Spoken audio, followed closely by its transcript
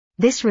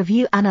This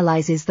review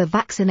analyzes the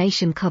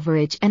vaccination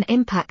coverage and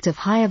impact of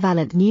higher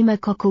valent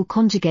pneumococcal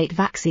conjugate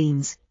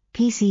vaccines,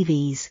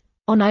 PCVs,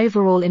 on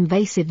overall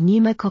invasive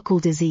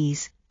pneumococcal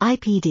disease,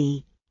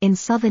 IPD, in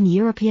southern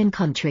European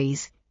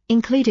countries,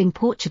 including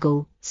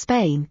Portugal,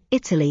 Spain,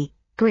 Italy,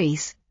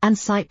 Greece, and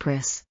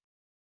Cyprus.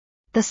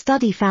 The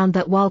study found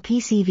that while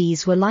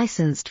PCVs were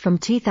licensed from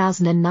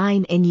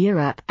 2009 in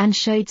Europe and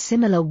showed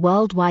similar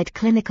worldwide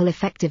clinical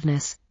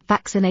effectiveness,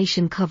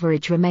 vaccination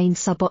coverage remained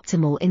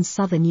suboptimal in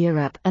southern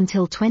Europe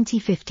until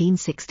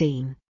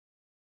 2015-16.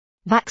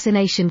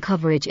 Vaccination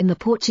coverage in the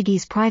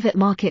Portuguese private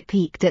market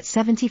peaked at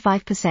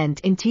 75%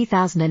 in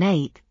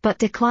 2008 but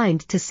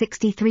declined to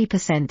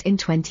 63% in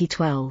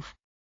 2012.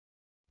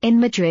 In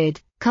Madrid,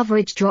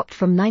 coverage dropped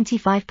from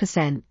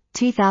 95%,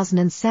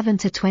 2007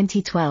 to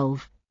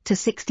 2012, to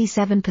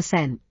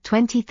 67%,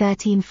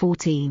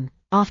 2013-14,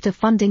 after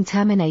funding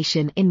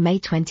termination in May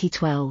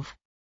 2012.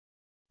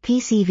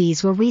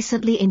 PCVs were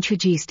recently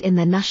introduced in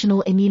the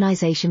National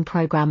Immunization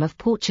Program of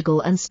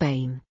Portugal and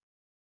Spain.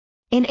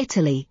 In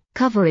Italy,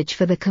 coverage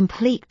for the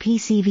complete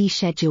PCV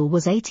schedule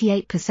was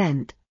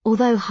 88%,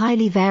 although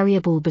highly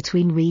variable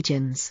between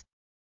regions.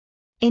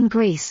 In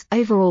Greece,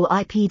 overall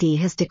IPD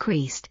has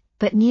decreased,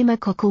 but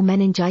pneumococcal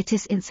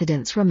meningitis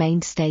incidence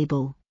remained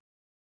stable.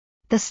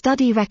 The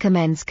study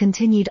recommends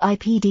continued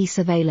IPD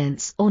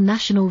surveillance or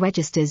national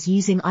registers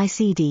using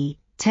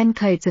ICD-10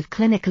 codes of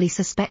clinically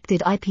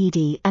suspected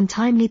IPD and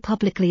timely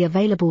publicly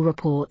available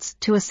reports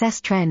to assess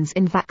trends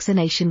in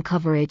vaccination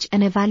coverage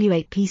and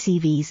evaluate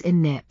PCVs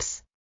in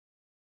NIPS.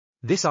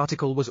 This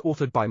article was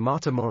authored by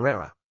Marta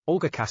Moreira,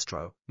 Olga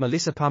Castro,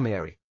 Melissa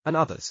Palmieri, and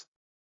others.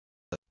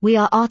 We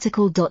are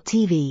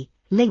RTCLTV,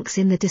 links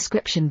in the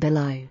description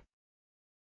below.